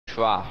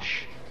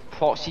Trash.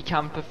 Proxy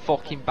camper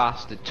fucking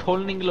bastard.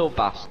 Tunneling little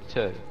bastard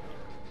too.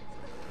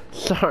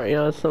 Sorry,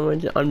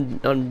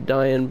 I'm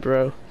dying,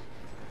 bro.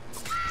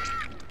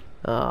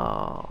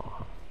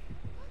 Oh.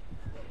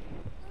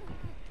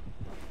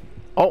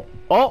 Oh,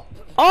 oh,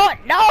 oh,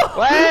 no!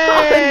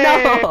 Wait!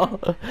 No!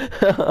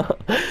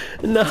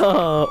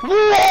 No!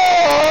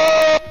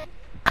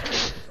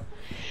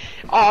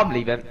 Oh, I'm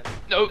leaving.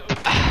 Nope.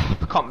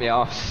 Can't be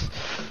arsed.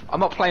 I'm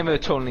not playing with a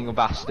tunneling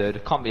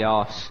bastard. Can't be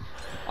arsed.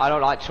 I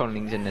don't like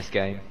tunnelings in this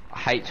game. I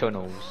hate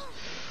tunnels.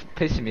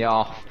 Pissing me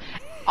off.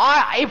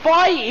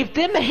 If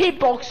them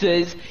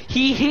hitboxes,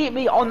 he hit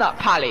me on that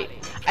pallet.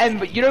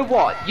 But you know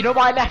what? You know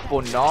why I left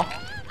one, no?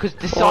 Because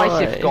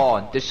Decisive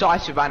gone.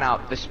 Decisive ran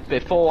out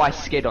before I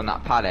skid on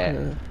that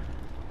pallet.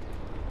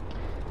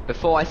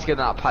 Before I skid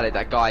on that pallet,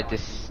 that guy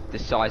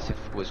Decisive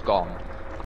was gone.